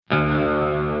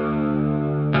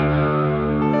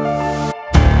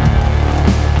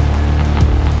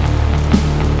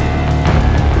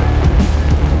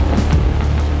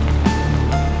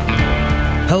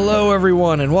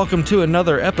everyone, and welcome to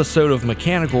another episode of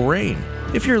Mechanical Rain.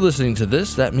 If you're listening to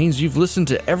this, that means you've listened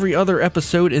to every other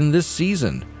episode in this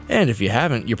season. And if you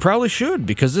haven't, you probably should,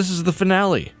 because this is the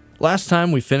finale. Last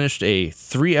time we finished a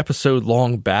 3-episode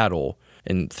long battle,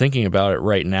 and thinking about it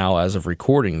right now as of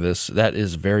recording this, that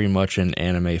is very much in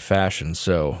anime fashion.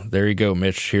 So there you go,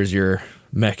 Mitch. Here's your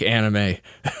mech anime.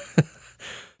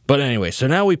 But anyway, so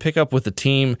now we pick up with the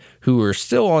team who are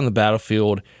still on the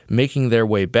battlefield, making their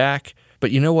way back. But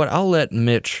you know what? I'll let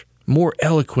Mitch more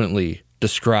eloquently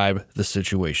describe the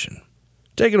situation.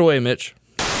 Take it away, Mitch.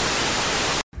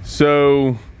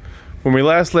 So, when we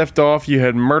last left off, you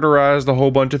had murderized a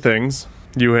whole bunch of things.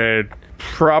 You had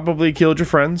probably killed your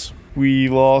friends. We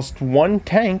lost one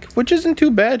tank, which isn't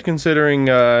too bad considering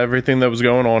everything that was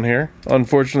going on here.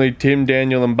 Unfortunately, Tim,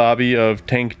 Daniel, and Bobby of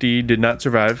Tank D did not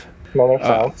survive.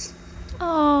 Most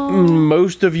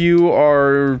of you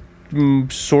are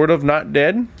sort of not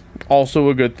dead. Also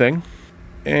a good thing.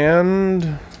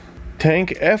 And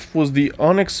Tank F was the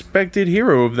unexpected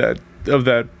hero of that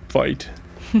fight.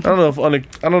 I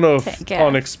don't know if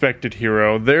unexpected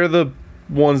hero. They're the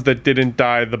ones that didn't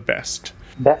die the best.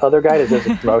 That other guy deserves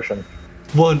a promotion.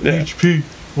 1 HP.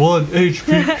 1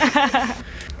 HP.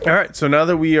 All right, so now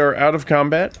that we are out of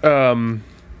combat,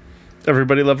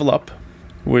 everybody level up,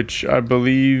 which I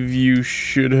believe you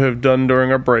should have done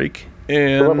during our break.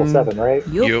 And we're level 7, right?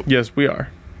 Yep. Yes, we are.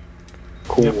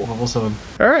 Cool. Yep, level 7.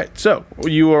 All right, so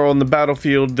you are on the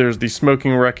battlefield. There's the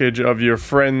smoking wreckage of your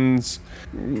friends'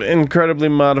 incredibly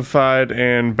modified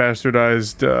and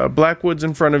bastardized Blackwoods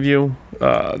in front of you.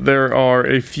 There are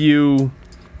a few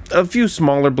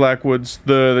smaller Blackwoods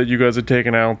that you guys have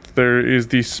taken out. There is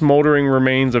the smoldering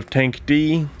remains of Tank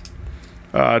D.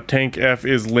 Tank F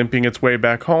is limping its way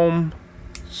back home.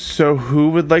 So who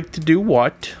would like to do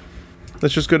what?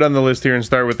 Let's just go down the list here and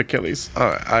start with Achilles.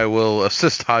 I will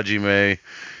assist Hajime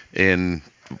in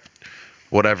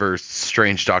whatever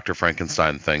strange Dr.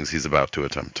 Frankenstein things he's about to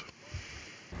attempt.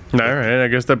 All right, I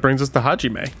guess that brings us to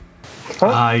Hajime.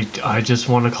 I just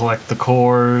want to collect the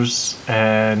cores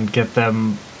and get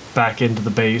them back into the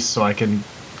base so I can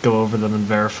go over them and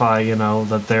verify,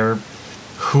 that they're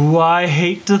who I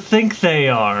hate to think they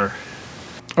are.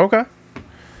 Okay.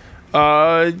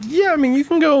 Yeah, I mean, you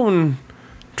can go and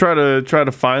try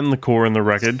to find the core in the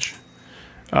wreckage.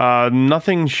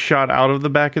 Nothing shot out of the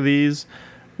back of these,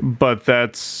 but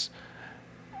that's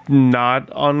not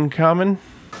uncommon.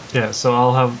 Yeah, so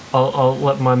I'll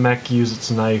let my mech use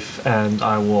its knife, and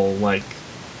I will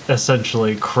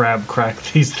essentially crab crack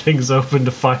these things open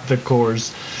to find the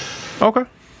cores. Okay.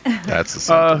 That's the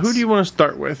sentence. Who do you want to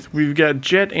start with? We've got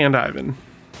Jet and Ivan.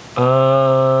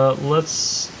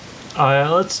 Let's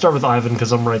start with Ivan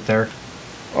because I'm right there.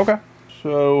 Okay.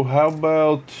 So how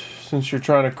about, since you're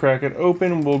trying to crack it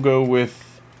open, we'll go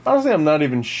with, honestly, I'm not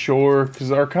even sure,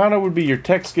 because Arcana would be your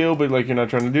tech skill, but you're not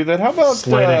trying to do that. How about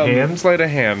Sleight of hand? Sleight of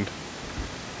hand.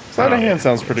 Sleight of hand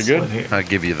sounds pretty good. I'll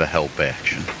give you the help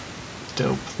action.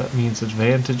 Dope. That means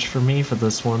advantage for me for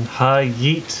this one. Hi,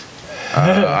 yeet.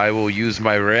 I will use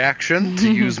my reaction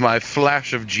to use my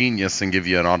flash of genius and give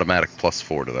you an automatic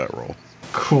 +4 to that roll.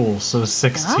 Cool. So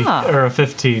 16 or a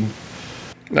 15.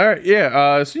 All right,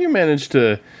 yeah. So you managed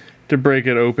to break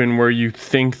it open where you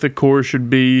think the core should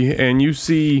be, and you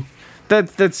see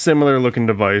that similar looking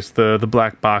device, the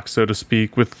black box, so to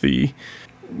speak, with the,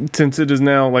 since it is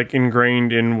now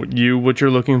ingrained in what you're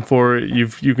looking for,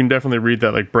 you can definitely read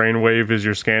that brainwave as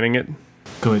you're scanning it.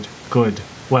 Good.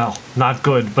 Well, not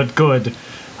good, but good.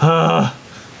 All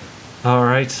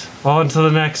right, on to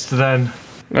the next then.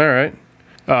 All right.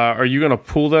 Are you gonna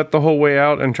pull that the whole way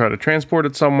out and try to transport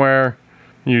it somewhere?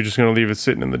 You're just gonna leave it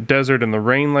sitting in the desert in the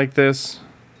rain like this?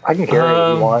 I can carry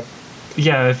it if you want.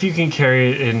 Yeah, if you can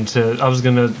carry it into... I was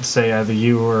going to say either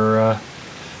you or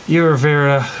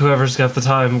Vera, whoever's got the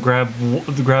time, grab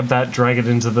that, drag it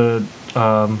into the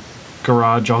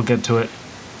garage. I'll get to it.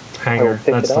 Hangar,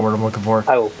 that's the word I'm looking for.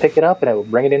 I will pick it up and I will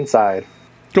bring it inside.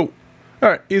 Cool.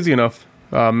 Alright, easy enough.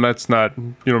 That's not...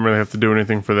 You don't really have to do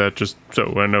anything for that, just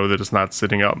so I know that it's not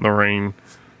sitting out in the rain.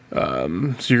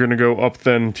 So you're going to go up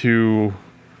then to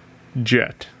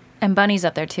Jet. And Bunny's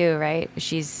up there too, right?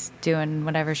 She's doing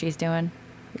whatever she's doing.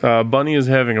 Bunny is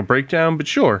having a breakdown, but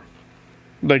sure.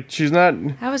 She's not...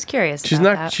 I was curious She's about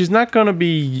not. that. She's not going to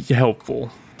be helpful.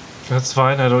 That's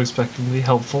fine. I don't expect them to be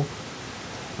helpful.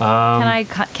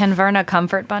 Can Verna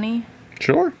comfort Bunny?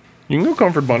 Sure. You can go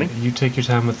comfort Bunny. You take your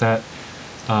time with that.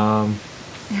 I'm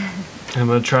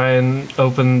going to try and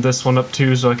open this one up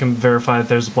too so I can verify that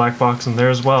there's a black box in there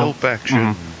as well. Help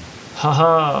action.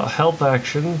 Haha, help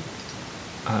action.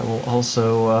 I will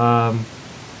also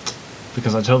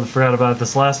because I totally forgot about it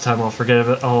this last time. I'll forget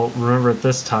it. I'll remember it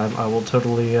this time. I will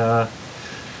totally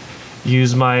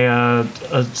use my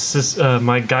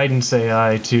my guidance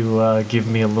AI to give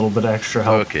me a little bit extra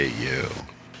help. Okay, you.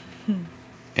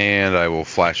 And I will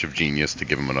Flash of Genius to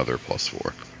give him another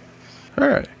 +4. All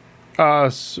right.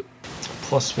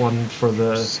 +1 for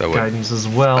the So guidance as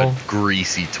well. A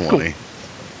greasy 20.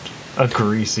 A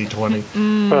greasy 20. Ugh.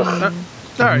 All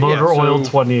right, Motor yeah, oil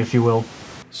 20, if you will.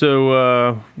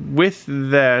 So with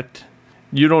that,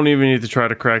 you don't even need to try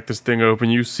to crack this thing open.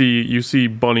 You see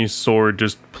Bunny's sword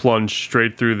just plunge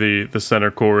straight through the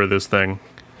center core of this thing.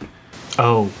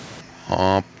 Oh,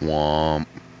 Womp womp.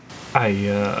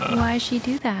 Why'd she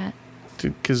do that?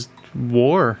 Because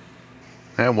war.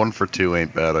 1 for 2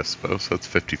 ain't bad, I suppose. That's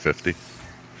 50-50.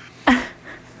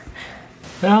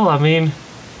 well, I mean,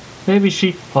 maybe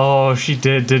she... Oh, she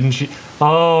did, didn't she?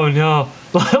 Oh, no.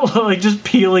 Like, just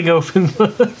peeling open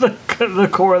the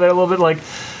core there a little bit, like...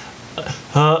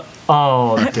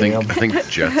 oh, damn. I think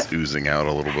Jet's oozing out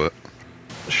a little bit.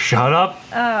 Shut up.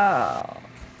 Oh.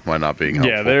 Why not being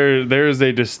helpful? Yeah, there is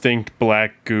a distinct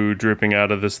black goo dripping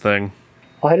out of this thing.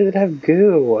 Why did it have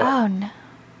goo? Oh, no.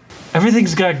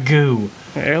 Everything's got goo.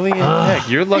 Alien tech.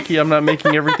 You're lucky I'm not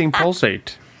making everything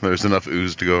pulsate. There's enough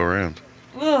ooze to go around.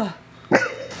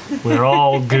 We're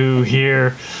all goo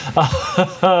here.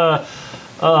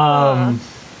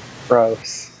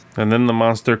 Gross. And then the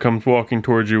monster comes walking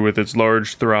towards you with its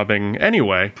large throbbing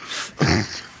anyway.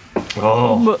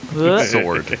 Oh.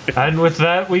 Sword. And with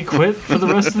that, we quit for the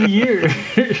rest of the year.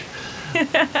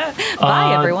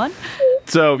 Bye, everyone.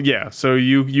 So yeah, so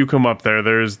you come up there.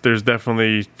 There's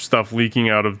definitely stuff leaking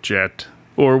out of Jet,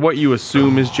 or what you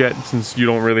assume is Jet, since you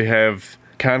don't really have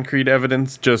concrete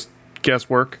evidence, just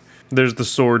guesswork. There's the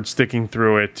sword sticking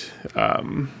through it.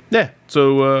 Yeah.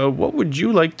 So what would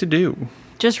you like to do?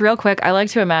 Just real quick, I like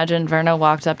to imagine Verna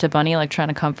walked up to Bunny, like, trying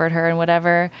to comfort her and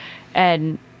whatever,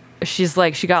 and she's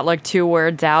like, she got, like, 2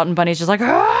 words out, and Bunny's just like,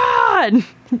 ah! And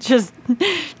just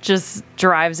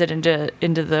drives it into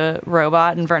the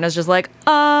robot, and Verna's just like,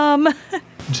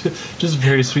 Just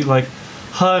very sweet, like,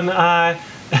 hun, I...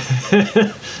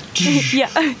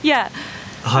 yeah.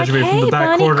 Hajime Like, from the hey,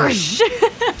 back Bunny. corner.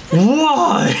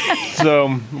 Why? So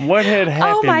what had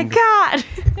happened? Oh my god.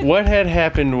 What had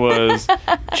happened was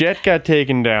Jet got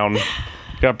taken down,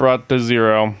 got brought to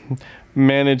 0,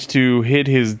 managed to hit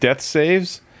his death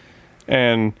saves,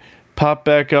 and popped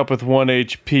back up with 1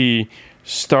 HP,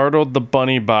 startled the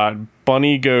Bunny bot.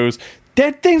 Bunny goes,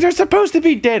 "Dead things are supposed to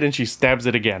be dead," and she stabs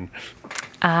it again.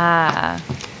 Ah.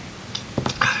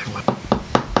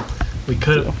 We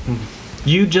could...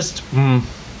 You just...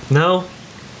 No,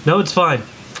 it's fine.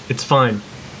 It's fine.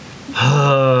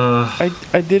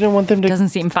 I didn't want them to. Doesn't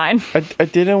seem fine. I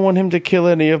didn't want him to kill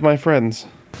any of my friends.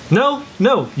 No,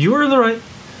 you were in the right.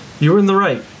 You were in the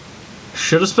right.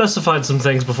 Should have specified some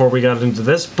things before we got into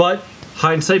this, but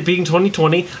hindsight being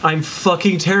 2020, I'm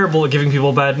fucking terrible at giving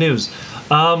people bad news.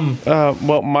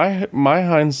 Well, my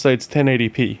hindsight's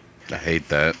 1080p. I hate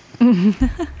that.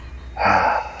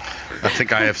 I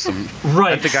think I have some.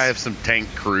 Right. I think I have some tank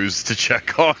crews to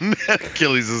check on.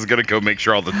 Achilles is gonna go make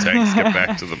sure all the tanks get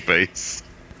back to the base.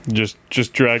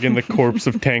 Just dragging the corpse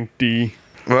of Tank D.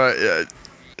 Well,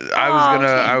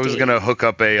 I was gonna hook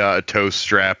up a tow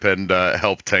strap and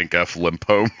help Tank F limp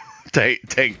home.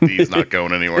 Tank D's not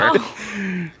going anywhere.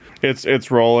 It's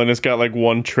rolling. It's got like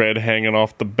 1 tread hanging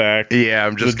off the back. Yeah,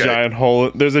 I'm just giant hole.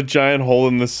 There's a giant hole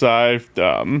in the side.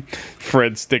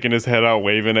 Fred sticking his head out,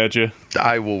 waving at you.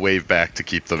 I will wave back to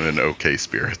keep them in okay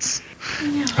spirits.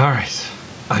 All right.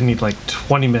 I need like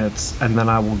 20 minutes, and then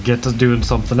I will get to doing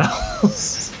something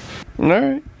else. All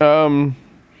right.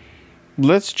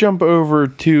 Let's jump over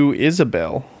to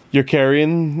Isabel. You're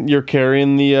carrying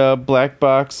the black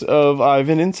box of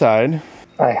Ivan inside.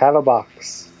 I have a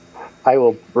box. I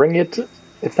will bring it.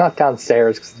 It's not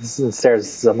downstairs because this isn't stairs.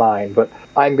 This is a mine. But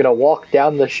I'm gonna walk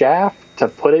down the shaft to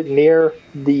put it near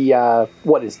the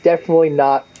what is definitely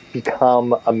not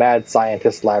become a mad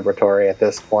scientist laboratory at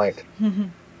this point.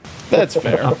 That's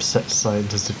fair. Upset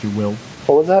scientist, if you will.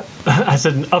 What was that? I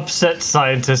said an upset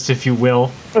scientist, if you will.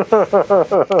 An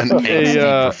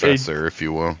angsty professor, if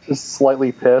you will. Just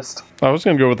slightly pissed. I was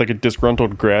gonna go with like a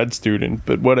disgruntled grad student,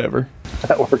 but whatever.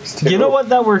 That works too. You know what?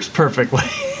 That works perfectly.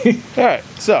 All right,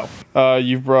 so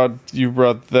you brought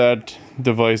that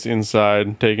device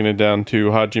inside, taking it down to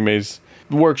Hajime's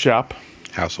workshop.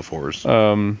 House of Horrors.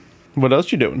 What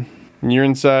else you doing? You're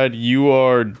inside. You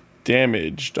are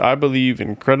damaged. I believe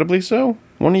incredibly so.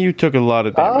 One of you took a lot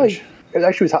of damage. It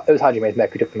was Hajime's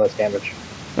mech who took the most damage.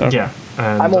 Yeah.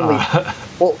 And, I'm only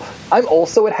well. I'm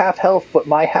also at half health, but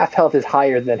my half health is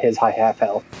higher than his high half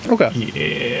health. Okay.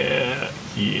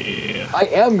 Yeah. I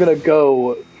am gonna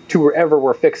go to wherever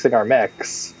we're fixing our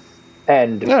mechs,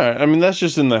 and All right. I mean, that's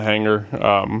just in the hangar.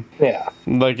 yeah,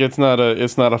 Like it's not a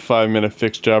 5-minute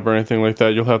fix job or anything like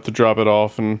that. You'll have to drop it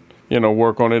off and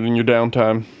work on it in your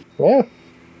downtime. yeah,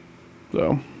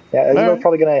 So yeah. We're right.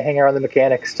 probably gonna hang around the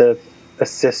mechanics to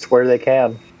assist where they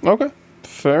can. okay,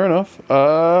 fair enough.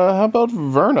 How about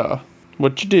Verna?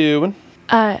 What you doing?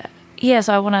 Yeah,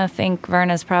 so I want to think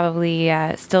Verna's probably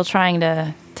still trying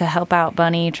to help out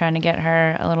Bunny, trying to get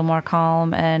her a little more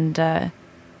calm and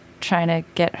trying to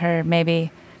get her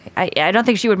maybe. I don't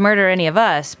think she would murder any of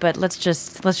us, but let's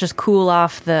just cool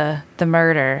off the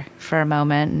murder for a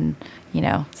moment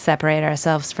and separate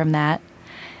ourselves from that.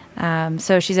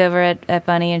 So she's over at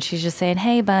Bunny and she's just saying,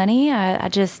 "Hey, Bunny, I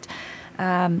just."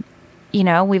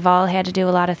 We've all had to do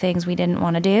a lot of things we didn't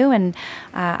want to do, and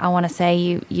I want to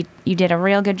say you did a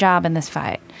real good job in this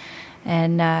fight.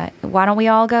 And why don't we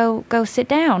all go sit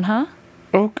down, huh?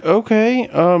 Okay.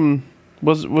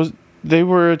 Was they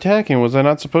were attacking? Was I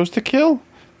not supposed to kill?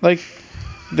 Like,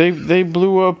 they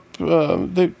blew up.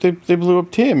 They blew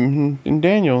up Tim and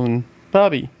Daniel and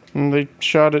Bobby, and they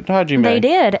shot at Hajime. They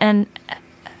did, and.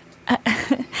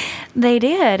 They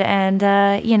did, and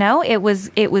it was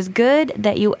good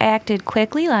that you acted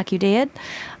quickly like you did.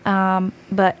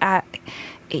 But I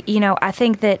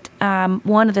think that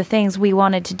one of the things we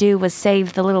wanted to do was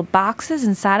save the little boxes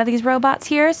inside of these robots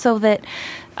here, so that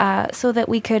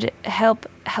we could help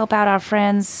out our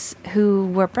friends who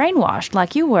were brainwashed,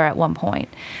 like you were at one point.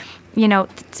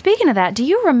 Speaking of that, do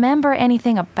you remember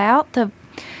anything about the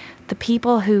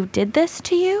people who did this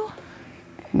to you?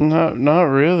 Not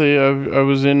really. I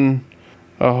was in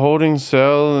a holding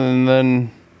cell, and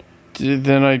then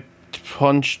I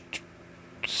punched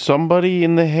somebody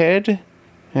in the head,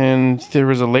 and there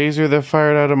was a laser that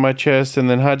fired out of my chest, and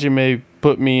then Hajime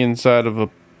put me inside of a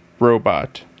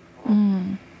robot.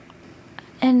 And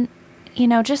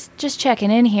just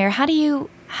checking in here. How do you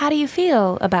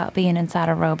feel about being inside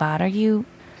a robot? Are you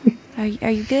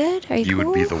good? Are you You cool?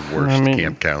 would be the worst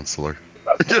camp counselor.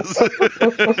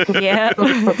 Yeah.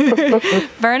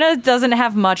 Verna doesn't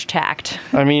have much tact.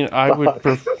 I mean, I would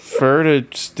prefer to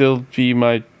still be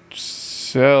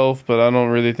myself, but I don't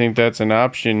really think that's an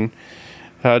option.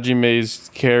 Hajime's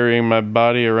carrying my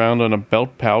body around on a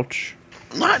belt pouch.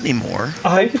 Not anymore.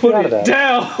 I put out of it that?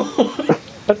 down.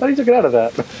 I thought you took it out of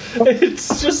that.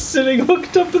 It's just sitting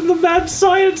hooked up in the mad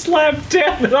science lab.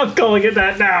 Damn it, I'm calling it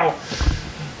that now.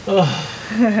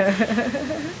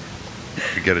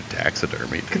 You get it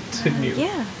taxidermied. Continue.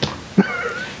 Yeah.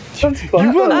 That's fine.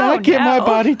 You will not get my no.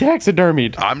 body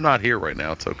taxidermied. I'm not here right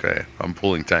now. It's okay. I'm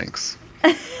pulling tanks.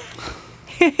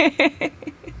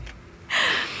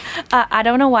 I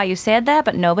don't know why you said that,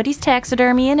 but nobody's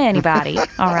taxidermying anybody.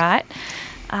 All right.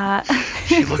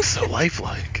 She looks so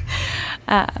lifelike.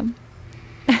 All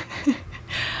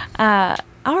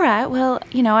right. Well,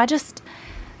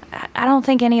 I don't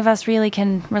think any of us really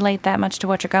can relate that much to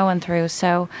what you're going through.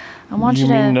 So I want you,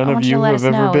 You to. mean none I of want you you to let have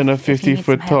us know ever been a if you need some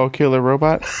 50-foot help. tall killer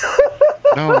robot?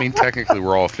 No, I mean, technically,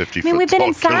 we're all 50-foot we've been tall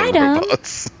inside killer 'em.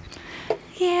 robots.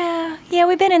 Yeah,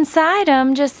 we've been inside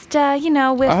them. Just with. I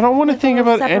don't want to with a think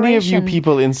little about any of you separation.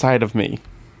 people inside of me,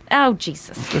 Oh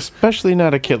Jesus! especially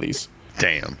not Achilles.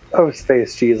 Damn. Oh,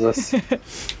 space Jesus.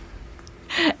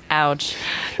 Ouch!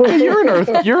 You're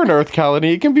an Earth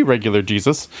colony. It can be regular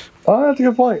Jesus. Oh, that's a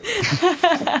good point.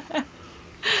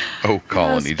 Oh,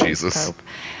 colony Space Jesus. Pope.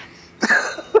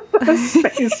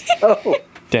 Space Pope.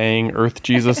 Dang, Earth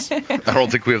Jesus. I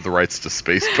don't think we have the rights to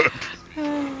Space Pope.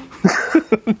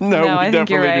 No, I we think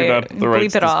you're definitely do right. not have the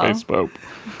rights Bleep it to all. Space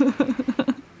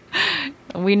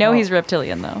Pope. We know he's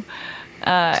reptilian though.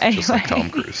 Anyway. Just like Tom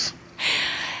Cruise.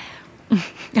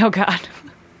 Oh God.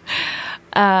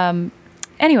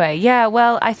 Anyway, yeah.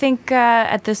 Well, I think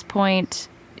at this point,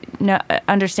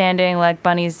 understanding like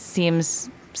Bunny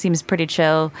seems pretty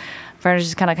chill. Verna's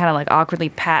just kind of like awkwardly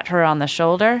pat her on the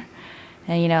shoulder,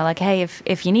 and like, hey,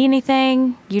 if you need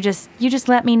anything, you just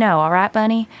let me know, all right,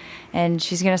 Bunny? And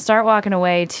she's gonna start walking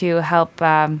away to help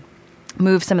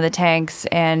move some of the tanks,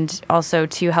 and also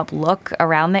to help look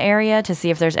around the area to see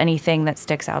if there's anything that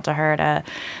sticks out to her to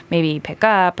maybe pick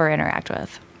up or interact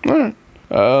with. All right.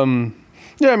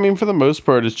 Yeah, I mean, for the most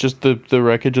part, it's just the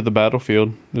wreckage of the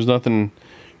battlefield. There's nothing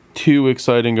too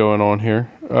exciting going on here.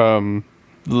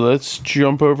 Let's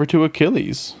jump over to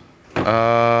Achilles.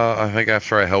 I think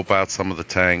after I help out some of the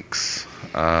tanks,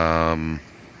 don't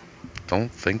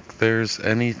think there's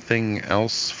anything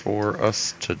else for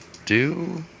us to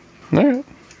do. All right.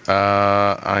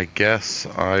 I guess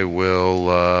I will.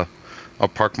 I'll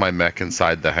park my mech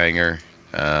inside the hangar,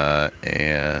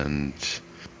 and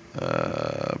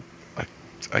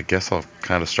I guess I'll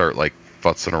kind of start like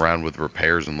futzing around with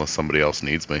repairs unless somebody else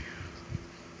needs me.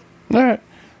 All right.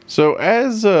 So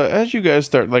as you guys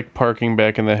start like parking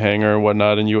back in the hangar and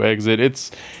whatnot, and you exit,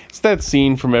 it's that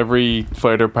scene from every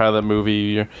fighter pilot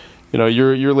movie.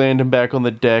 You're landing back on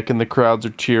the deck, and the crowds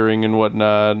are cheering and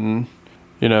whatnot, and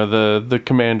the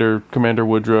Commander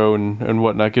Woodrow and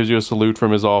whatnot gives you a salute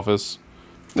from his office.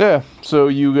 Yeah. So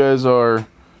you guys are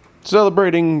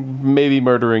celebrating maybe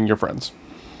murdering your friends.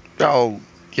 Oh,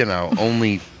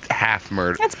 only half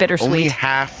murder. That's bittersweet. Only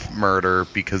half murder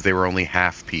because they were only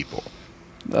half people.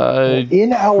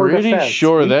 In our pretty defense,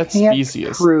 sure we that's can't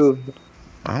specious.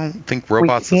 I don't think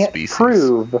robots we are can't species.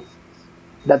 prove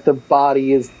that the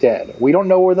body is dead. We don't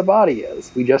know where the body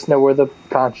is. We just know where the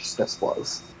consciousness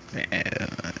was.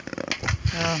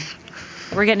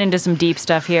 We're getting into some deep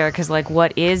stuff here, because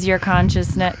what is your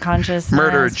consciousness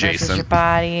Murder versus adjacent. your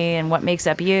body, and what makes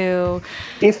up you?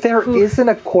 If there isn't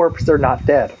a corpse, they're not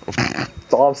dead.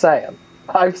 That's all I'm saying.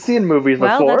 I've seen movies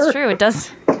Well, before. that's true. It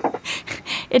does.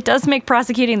 It does make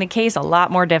prosecuting the case a lot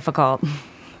more difficult.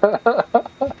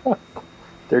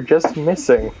 They're just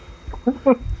missing.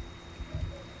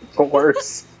 Or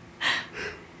worse.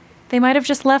 They might have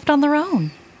just left on their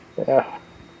own. Yeah.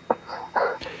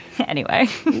 Anyway.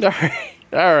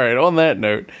 All right. On that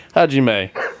note,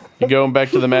 Hajime, you going back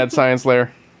to the mad science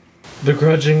lair?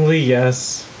 Begrudgingly,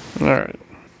 yes. All right.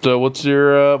 So what's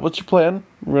your plan?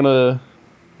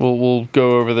 We'll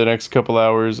go over the next couple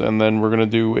hours, and then we're gonna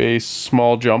do a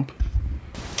small jump.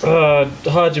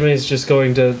 Hajime is just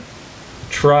going to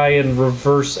try and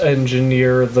reverse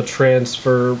engineer the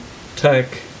transfer tech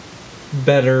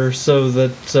better so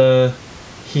that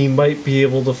he might be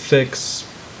able to fix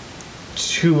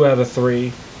 2 out of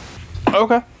 3.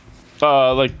 Okay.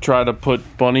 Try to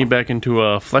put Bunny back into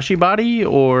a fleshy body,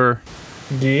 or?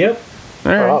 Yep.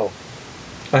 All right. Oh.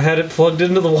 I had it plugged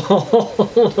into the wall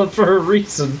for a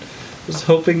reason. Was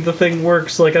hoping the thing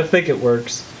works like I think it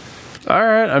works. All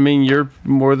right. I mean, you're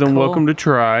more than Cool. welcome to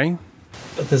try.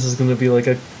 But this is going to be like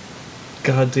a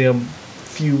goddamn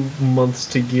few months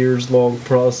to years long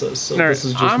process. So All right, this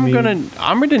is just I'm me gonna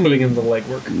putting need in the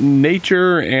legwork.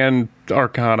 nature and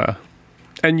arcana,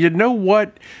 and you know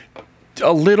what?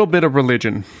 A little bit of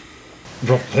religion.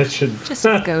 Religion. Just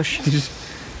a gauche.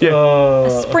 Yeah.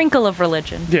 A sprinkle of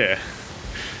religion. Yeah.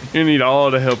 You need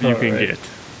all the help you can right. get.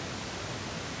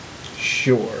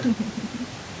 Sure.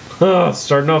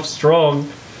 Starting off strong.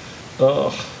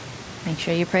 Ugh. Make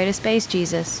sure you pray to space,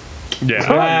 Jesus. Yeah.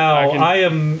 Wow, I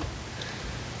am.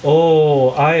 Oh,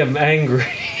 I am angry.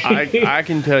 I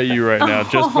can tell you right now,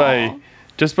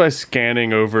 just by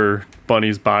scanning over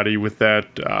Bunny's body with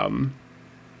that,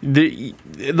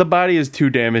 the body is too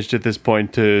damaged at this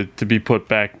point to be put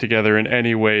back together in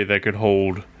any way that could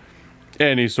hold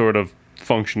any sort of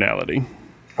functionality.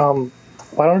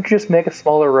 Why don't you just make a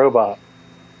smaller robot?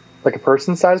 Like a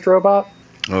person-sized robot?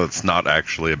 Oh, it's not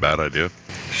actually a bad idea.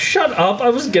 Shut up! I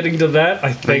was getting to that. I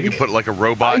You think. can put like a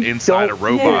robot I inside a don't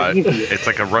robot. care. It's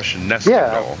like a Russian nesting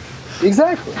Yeah. doll.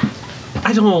 Exactly.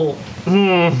 I don't.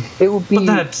 It would be... But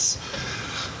that's.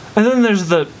 And then there's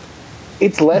the.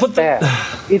 It's less but the- bad.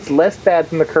 It's less bad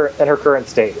than than her current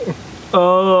state.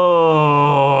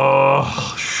 Oh,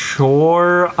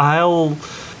 sure. I'll.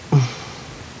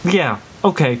 Yeah.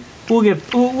 Okay. We'll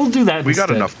do that. We got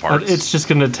instead. enough parts. It's just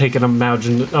gonna take an amount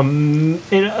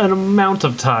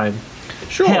of time.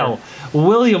 Sure. Hell,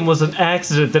 William was an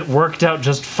accident that worked out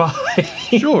just fine.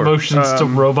 Sure. Motions to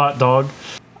robot dog.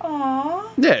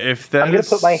 Yeah, if that I'm gonna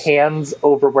put my hands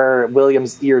over where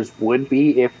William's ears would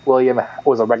be if William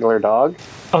was a regular dog.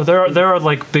 Oh, there are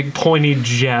like big pointy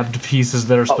jabbed pieces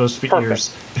that are supposed to be Perfect.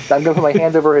 ears. I'm gonna put my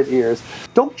hands over his ears.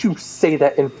 Don't you say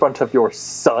that in front of your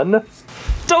son.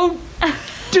 Don't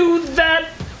do that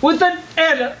with an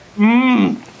N.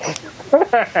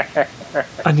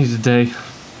 I need a day.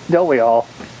 Don't we all?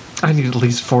 I need at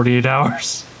least 48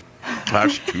 hours.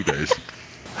 Actually, 2 days.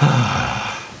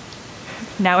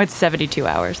 Now it's 72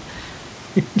 hours.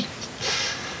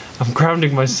 I'm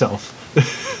grounding myself.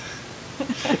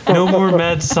 No more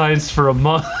mad science for a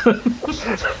month.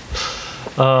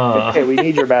 Hey, we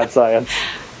need your mad science.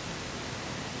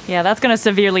 Yeah, that's going to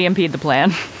severely impede the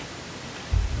plan.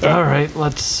 All right,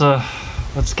 let's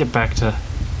get back to.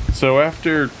 So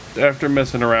after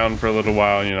messing around for a little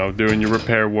while, doing your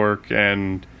repair work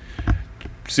and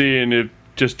seeing it,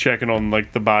 just checking on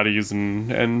like the bodies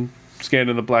and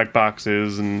scanning the black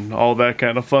boxes and all that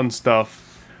kind of fun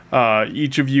stuff,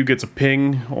 each of you gets a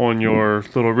ping on your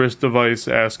little wrist device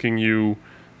asking you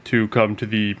to come to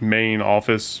the main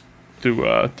office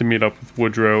to meet up with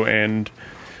Woodrow and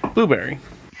Blueberry.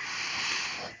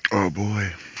 Oh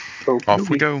boy. Oh, Off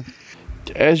we go.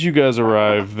 As you guys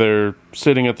arrive, they're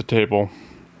sitting at the table,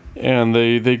 and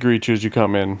they greet you as you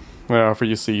come in. They offer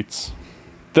you seats.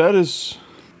 That is...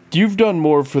 You've done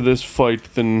more for this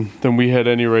fight than we had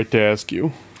any right to ask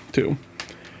you to.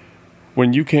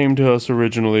 When you came to us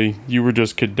originally, you were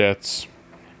just cadets,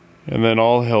 and then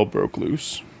all hell broke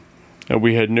loose, and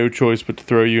we had no choice but to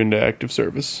throw you into active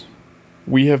service.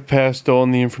 We have passed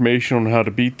on the information on how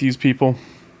to beat these people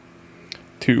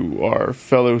to our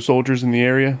fellow soldiers in the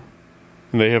area,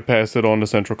 and they have passed it on to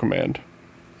Central Command.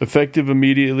 Effective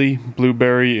immediately,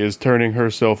 Blueberry is turning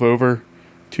herself over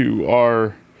to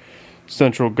our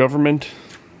central government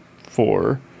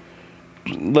for,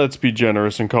 let's be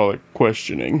generous and call it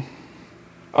questioning.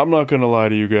 I'm not gonna lie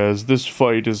to you guys, this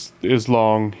fight is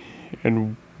long,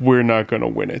 and we're not gonna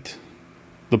win it.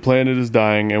 The planet is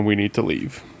dying, and we need to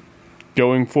leave.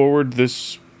 Going forward,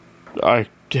 this, I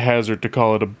hazard to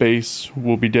call it a base,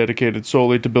 will be dedicated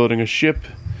solely to building a ship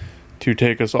to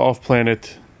take us off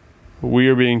planet. We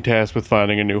are being tasked with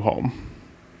finding a new home.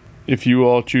 If you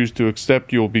all choose to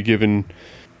accept, you'll be given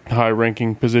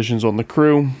high-ranking positions on the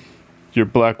crew. Your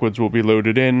Blackwoods will be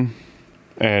loaded in,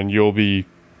 and you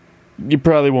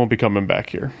probably won't be coming back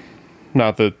here.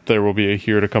 Not that there will be a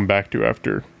here to come back to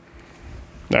after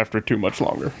too much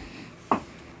longer.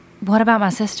 What about my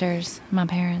sisters, my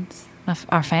parents,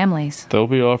 our families? They'll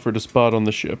be offered a spot on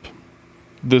the ship.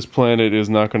 This planet is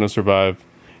not going to survive.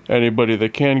 Anybody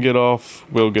that can get off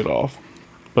will get off.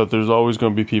 But there's always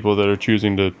going to be people that are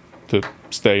choosing to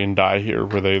stay and die here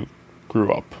where they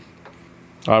grew up.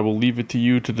 I will leave it to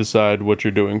you to decide what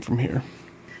you're doing from here.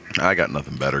 I got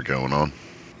nothing better going on.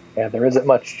 Yeah, there isn't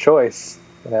much choice.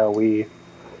 You know, we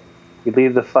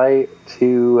leave the fight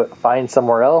to find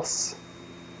somewhere else,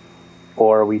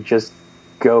 or we just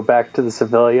go back to the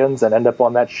civilians and end up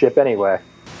on that ship anyway.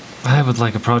 I would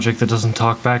like a project that doesn't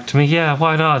talk back to me. Yeah,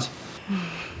 why not?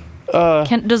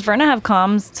 Does Verna have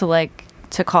comms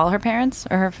to call her parents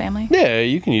or her family? Yeah,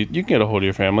 you can get a hold of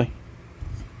your family.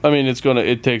 I mean,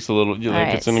 it takes a little,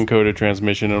 Right. It's an encoded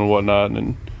transmission and whatnot,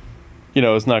 and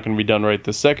it's not going to be done right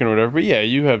this second or whatever. But yeah,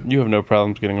 you have no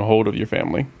problems getting a hold of your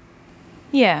family.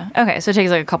 Yeah. Okay. So it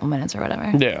takes like a couple minutes or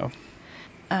whatever. Yeah.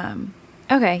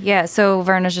 Okay. Yeah. So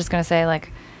Verna's just gonna say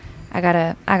I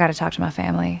gotta talk to my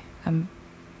family.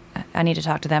 I need to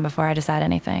talk to them before I decide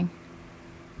anything.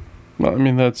 Well, I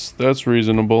mean, that's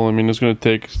reasonable. I mean, it's going to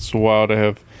take us a while to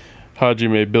have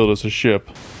Hajime build us a ship.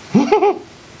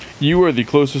 You are the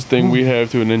closest thing we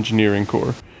have to an engineering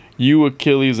corps. You,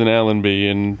 Achilles, and Allenby,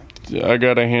 and I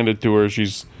gotta hand it to her.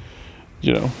 She's,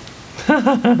 I'll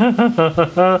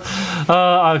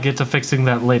get to fixing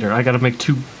that later. I gotta make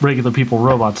 2 regular people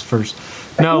robots first.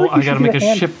 No, I gotta make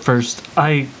a ship first.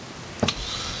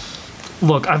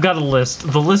 Look, I've got a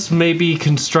list. The list may be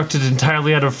constructed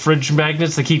entirely out of fridge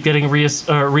magnets that keep getting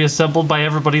reassembled by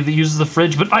everybody that uses the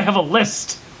fridge, but I have a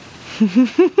list!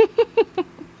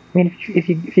 I mean,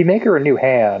 if you make her a new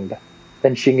hand,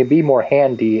 then she can be more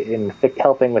handy in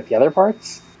helping with the other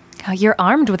parts. Oh, you're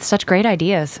armed with such great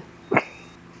ideas.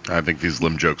 I think these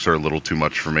limb jokes are a little too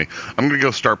much for me. I'm gonna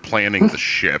go start planning the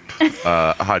ship.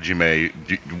 Hajime,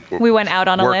 We went out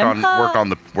on a limb.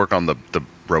 Work on the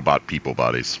robot people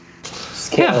bodies.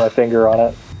 Just can't put my finger on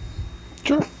it.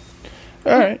 Sure.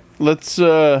 All right. Let's.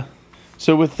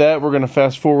 So with that, we're going to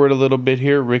fast forward a little bit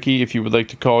here. Ricky, if you would like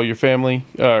to call your family.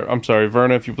 I'm sorry,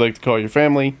 Verna, if you would like to call your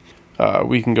family,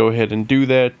 we can go ahead and do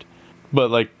that.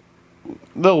 But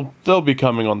they'll be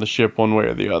coming on the ship one way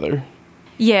or the other.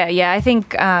 Yeah.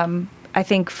 I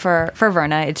think for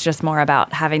Verna, it's just more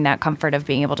about having that comfort of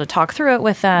being able to talk through it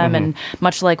with them. And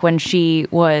much like when she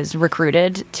was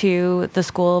recruited to the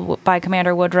school by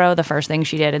Commander Woodrow, the first thing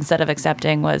she did instead of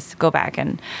accepting was go back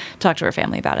and talk to her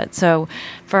family about it. So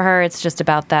for her, it's just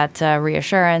about that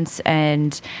reassurance.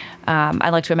 And I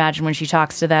like to imagine when she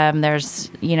talks to them, there's,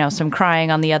 some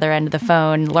crying on the other end of the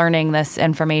phone, learning this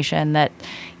information that,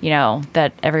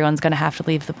 that everyone's going to have to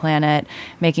leave the planet,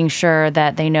 making sure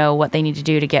that they know what they need to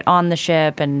do to get on the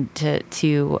ship and to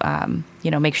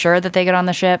make sure that they get on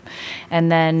the ship.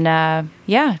 And then,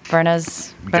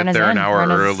 Verna's Get there in. an hour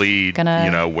Verna's early,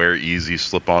 gonna... wear easy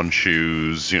slip-on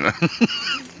shoes,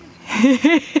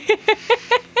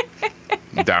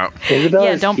 Down.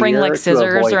 Yeah, don't bring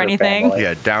scissors or anything.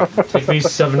 Yeah, down. Take me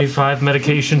 75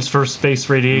 medications for space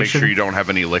radiation. Make sure you don't have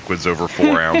any liquids over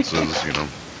 4 ounces,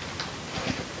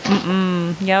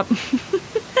 Yep.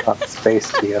 Space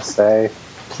TSA.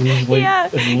 Please wait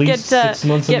at least 6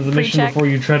 months into the mission before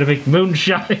you try to make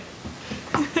moonshine.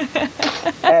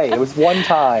 Hey, it was one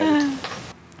time.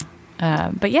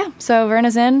 But yeah, so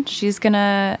Verna's in. She's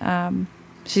gonna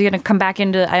come back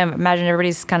into. I imagine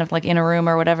everybody's kind of like in a room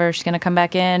or whatever. She's gonna come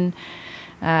back in,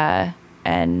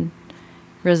 and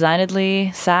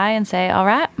resignedly sigh and say, "All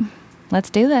right, let's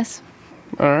do this."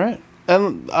 All right.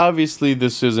 And obviously,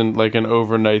 this isn't like an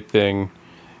overnight thing.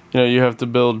 You know, you have to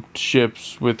build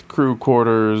ships with crew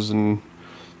quarters and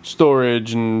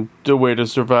storage and a way to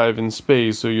survive in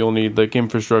space, so you'll need like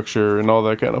infrastructure and all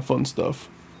that kind of fun stuff.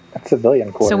 That's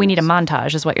civilian quarters. So we need a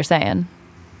montage, is what you're saying.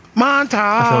 Montage.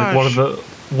 I feel like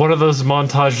one of those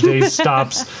montage days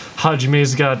stops.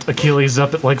 Hajime's got Achilles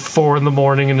up at like 4 a.m.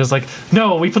 and is like,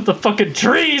 "No, we put the fucking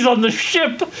trees on the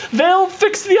ship. They'll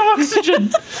fix the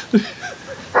oxygen."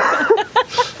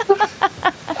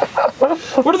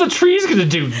 What are the trees gonna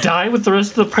do? Die with the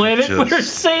rest of the planet? We're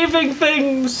saving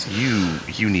things.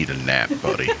 You need a nap,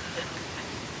 buddy.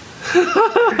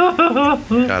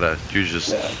 You're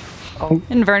just.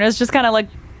 And Verna's just kind of like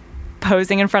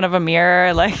posing in front of a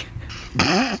mirror, like.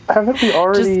 Haven't we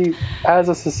already, as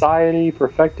a society,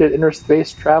 perfected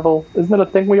interspace travel? Isn't that a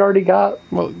thing we already got?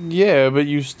 Well, yeah, but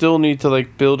you still need to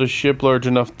like build a ship large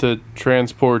enough to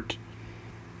transport,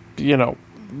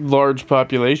 large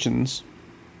populations.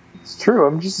 It's true.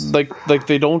 I'm just like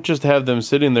they don't just have them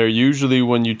sitting there. Usually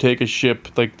when you take a ship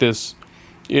like this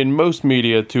in most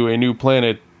media to a new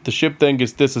planet, the ship then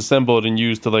gets disassembled and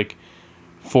used to like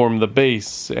form the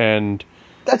base. And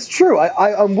that's true.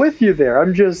 I'm with you there.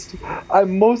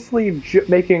 I'm mostly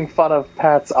making fun of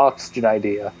Pat's oxygen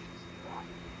idea.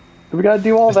 Do we gotta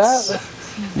do all that?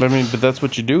 I mean, but that's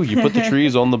what you do. You put the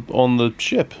trees on the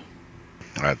ship.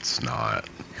 That's not.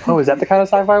 Oh, is that the kind of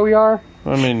sci-fi we are?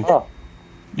 I mean,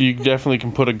 you definitely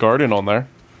can put a garden on there.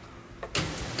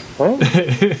 Well,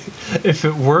 if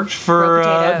it worked for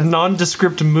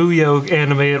nondescript Muyo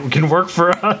anime, it can work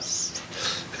for us.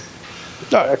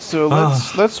 All right, so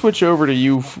let's switch over to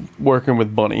you working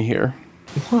with Bunny here.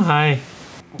 Why?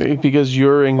 Because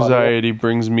your anxiety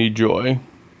brings me joy.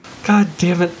 God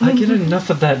damn it! I get enough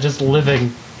of that just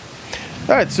living.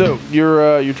 All right, so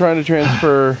you're trying to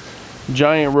transfer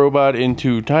giant robot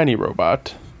into tiny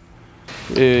robot.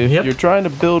 If you're trying to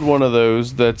build one of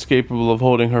those that's capable of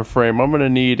holding her frame, I'm going to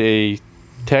need a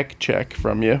tech check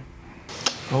from you.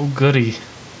 Oh, goody.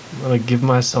 I'm going to give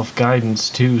myself guidance,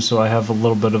 too, so I have a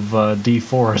little bit of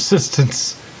D4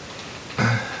 assistance.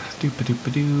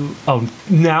 Doop-a-doop-a-doo. Oh,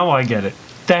 now I get it.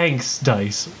 Thanks,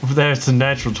 Dice. That's a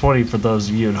natural 20 for those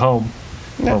of you at home,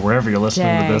 or wherever you're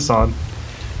listening to this on.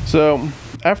 So,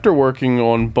 after working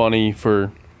on Bunny for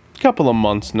a couple of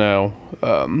months now,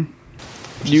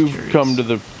 you've come to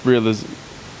the realization.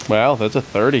 Well, that's a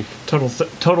 30. Total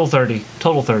 30.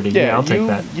 Total 30. Yeah, I'll take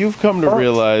that. You've come to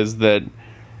realize that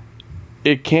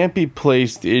it can't be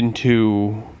placed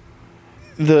into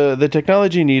the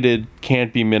technology needed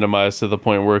can't be minimized to the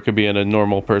point where it could be in a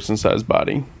normal person-sized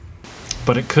body.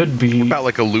 But it could be What about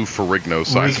like a Lou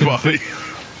Ferrigno-sized body.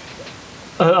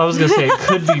 I was gonna say it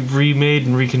could be remade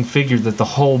and reconfigured that the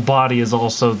whole body is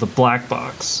also the black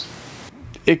box.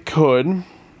 It could.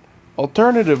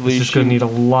 Alternatively, it's just going to need a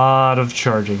lot of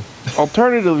charging.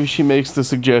 Alternatively, she makes the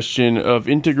suggestion of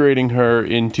integrating her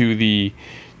into the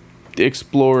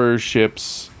Explorer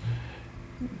ship's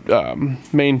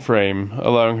mainframe,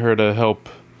 allowing her to help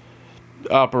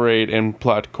operate and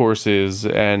plot courses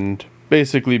and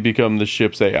basically become the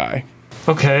ship's AI.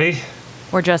 Okay.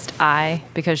 Or just I,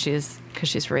 because she's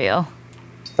real.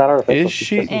 It's not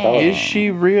artificial. Is she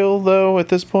real though at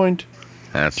this point?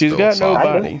 She's got no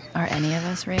body. Are any of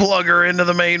us real? Plug her into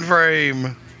the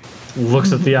mainframe.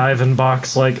 Looks at the Ivan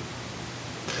box like,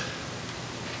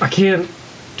 I can't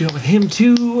do it with him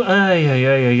too. Ay.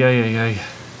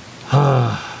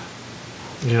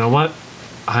 You know what?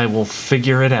 I will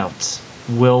figure it out.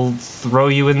 We'll throw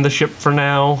you in the ship for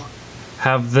now.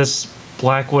 Have this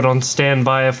Blackwood on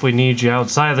standby if we need you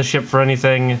outside the ship for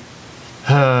anything.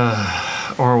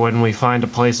 Or when we find a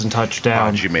place and touch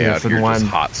down. Hajime out here just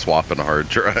hot swapping hard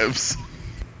drives.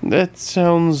 That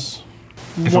sounds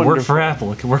If wonderful. it worked for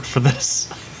Apple, it could work for this.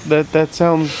 That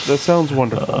sounds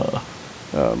wonderful.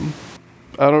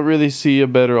 I don't really see a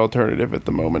better alternative at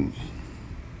the moment.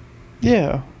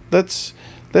 Yeah, let's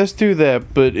do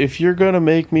that. But if you're gonna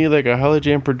make me like a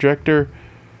hologram projector,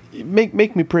 make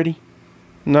me pretty.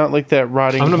 Not like that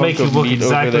rotting. I'm gonna make you hunk of look meat over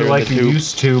exactly there like in the you tube.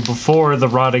 used to before the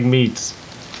rotting meats.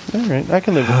 All right, I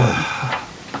can live with that.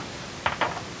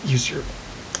 Use your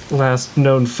last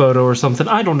known photo or something.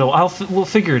 I don't know. We'll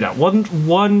figure it out.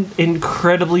 One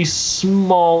incredibly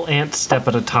small ant step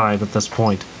at a time at this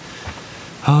point.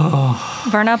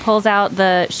 Verna pulls out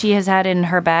she has had in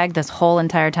her bag this whole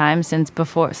entire time since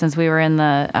we were in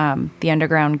the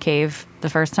underground cave the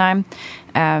first time.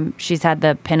 She's had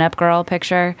the pinup girl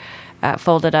picture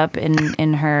folded up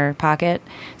in her pocket.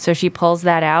 So she pulls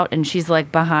that out and she's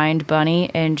like behind Bunny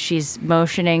and she's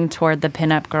motioning toward the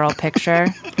pinup girl picture,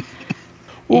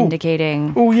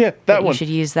 indicating that one. You should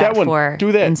use that for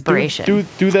do that. inspiration.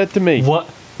 Do that to me. What?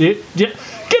 Get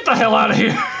the hell out of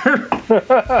here!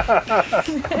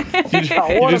 You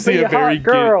just see a very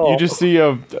girl. you just see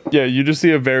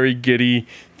a very giddy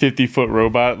 50-foot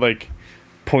robot like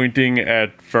pointing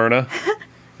at Verna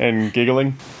and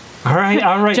giggling. All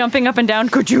right. Jumping up and down.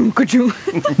 Ka-choom,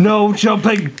 ka-choom. No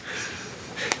jumping.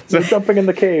 You're jumping in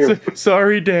the cave.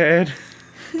 Sorry, Dad.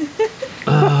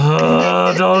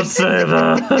 Don't say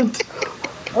that.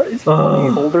 Is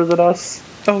Bunny older than us?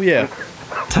 Oh yeah.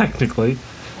 Technically.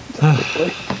 All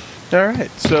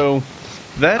right. So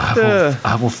that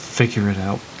I will figure it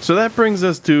out. So that brings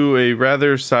us to a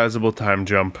rather sizable time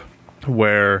jump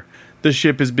where the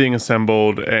ship is being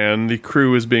assembled and the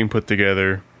crew is being put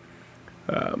together.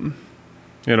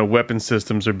 Weapon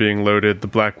systems are being loaded. The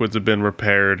Blackwoods have been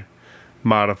repaired,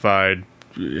 modified,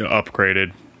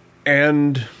 upgraded.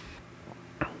 And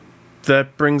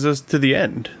that brings us to the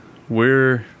end,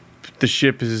 where the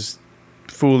ship is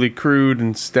fully crewed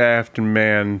and staffed and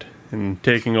manned and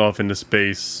taking off into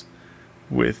space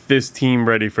with this team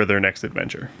ready for their next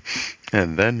adventure.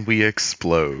 And then we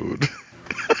explode.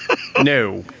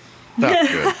 No. Not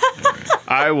good.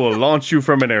 I will launch you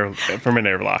from an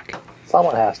airlock.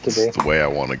 Someone has to be. That's the way I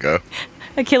want to go.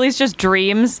 Achilles just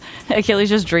dreams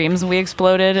we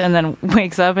exploded and then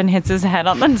wakes up and hits his head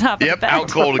on the top of the bed. Out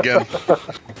cold again.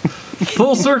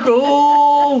 Full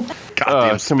circle!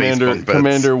 Goddamn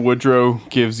Commander Woodrow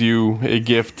gives you a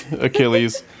gift,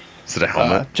 Achilles. Is it a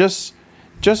helmet? Just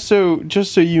so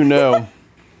you know,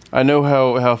 I know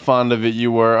how fond of it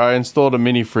you were. I installed a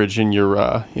mini fridge in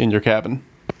your cabin.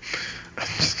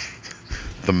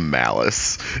 The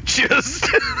malice. Just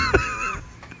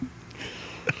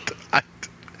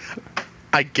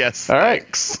I guess. All right.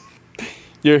 Thanks.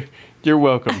 You're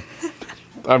welcome.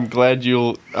 I'm glad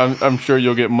I'm sure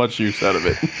you'll get much use out of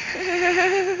it.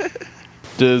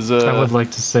 I would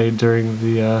like to say during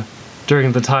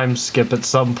the time skip at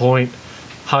some point,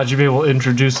 Hajime will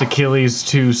introduce Achilles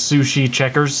to sushi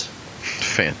checkers,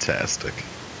 Fantastic.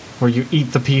 where you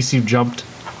eat the piece you jumped.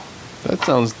 That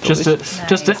sounds delicious.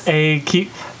 Just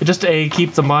to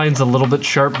keep the minds a little bit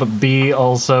sharp, but B,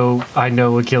 also I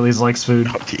know Achilles likes food.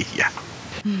 Yeah.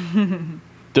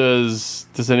 Does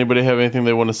anybody have anything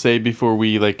they want to say before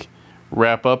we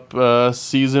wrap up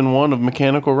season 1 of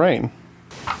Mechanical Rain?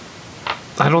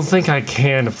 I don't think I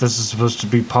can if this is supposed to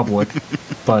be public,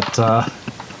 but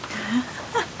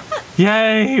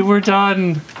yay, we're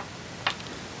done.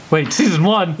 Wait, season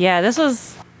 1. Yeah, this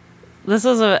was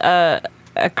a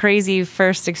crazy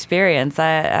first experience.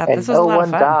 This was no a lot one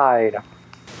of fun. died.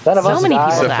 None of So us many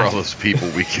died. people Except for died. all those people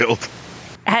we killed.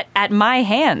 At my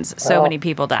hands, so many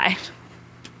people died.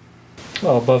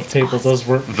 Well, above table, those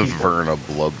weren't The Verna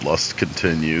bloodlust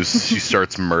continues. She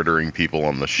starts murdering people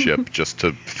on the ship just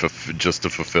to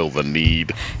fulfill the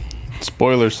need.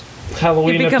 Spoilers.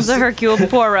 Halloween It becomes a Hercule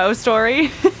Poirot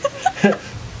story.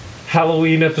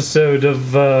 Halloween episode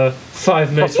of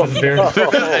 5 Nights with Verna.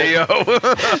 Hey, yo.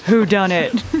 Who done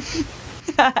it?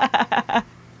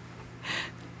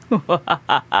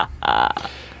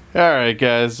 All right,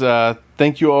 guys.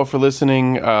 Thank you all for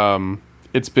listening.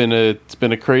 It's been a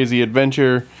crazy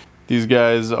adventure. These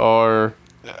guys are,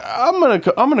 I'm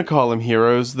gonna call them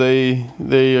heroes.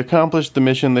 They accomplished the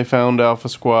mission. They found Alpha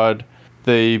Squad.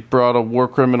 They brought a war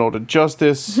criminal to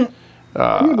justice.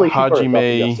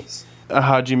 Hajime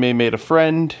made a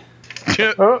friend.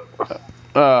 Good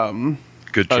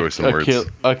choice of words.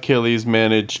 Achilles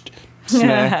managed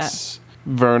snacks.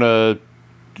 Verna,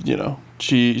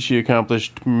 she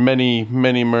accomplished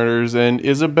many murders, and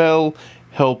Isabel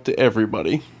helped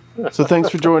everybody. So thanks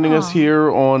for joining us here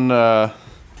on the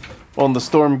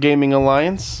Storm Gaming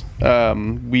Alliance.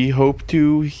 We hope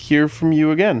to hear from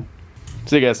you again.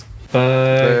 See you guys.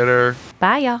 Later.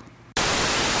 Bye, y'all.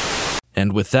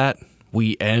 And with that,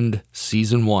 we end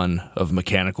Season 1 of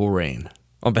Mechanical Rain.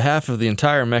 On behalf of the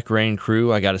entire Mech Rain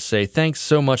crew, I gotta say thanks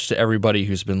so much to everybody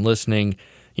who's been listening.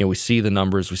 We see the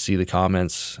numbers, we see the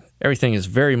comments. Everything is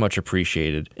very much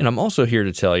appreciated. And I'm also here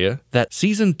to tell you that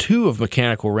Season 2 of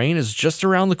Mechanical Rain is just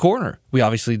around the corner. We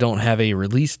obviously don't have a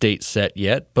release date set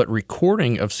yet, but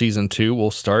recording of Season 2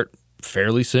 will start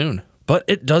fairly soon. But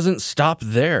it doesn't stop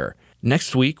there.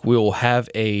 Next week, we will have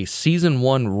a Season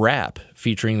 1 wrap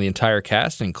featuring the entire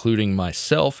cast, including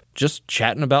myself, just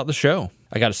chatting about the show.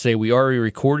 I got to say, we already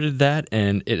recorded that,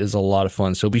 and it is a lot of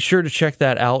fun. So be sure to check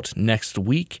that out next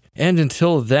week. And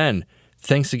until then,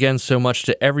 thanks again so much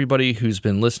to everybody who's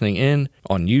been listening in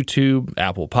on YouTube,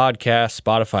 Apple Podcasts,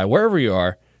 Spotify, wherever you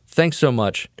are. Thanks so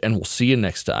much, and we'll see you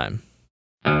next time.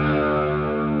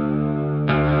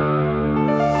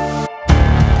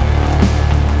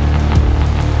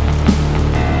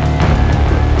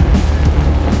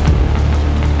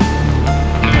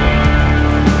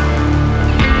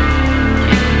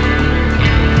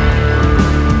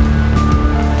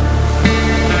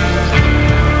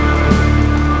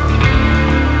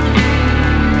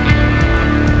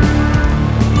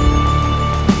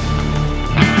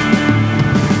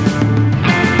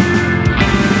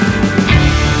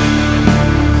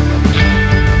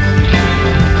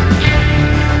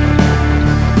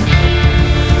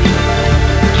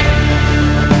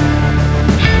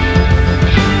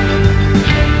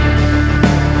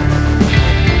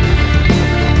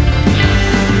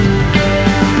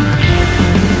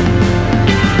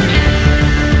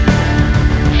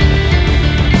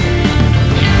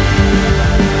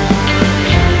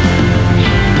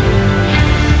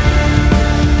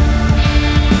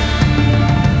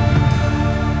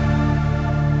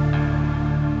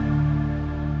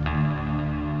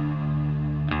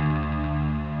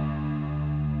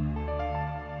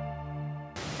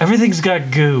 Everything's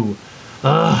got goo.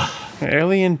 Ugh.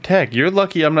 Alien tech. You're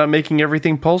lucky I'm not making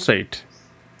everything pulsate.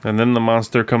 And then the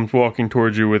monster comes walking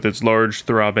towards you with its large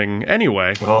throbbing.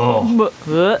 Anyway. Oh.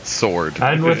 Sword.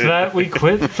 And with that, we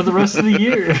quit for the rest of the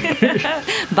year.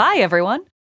 Bye, everyone.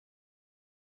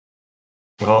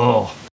 Oh.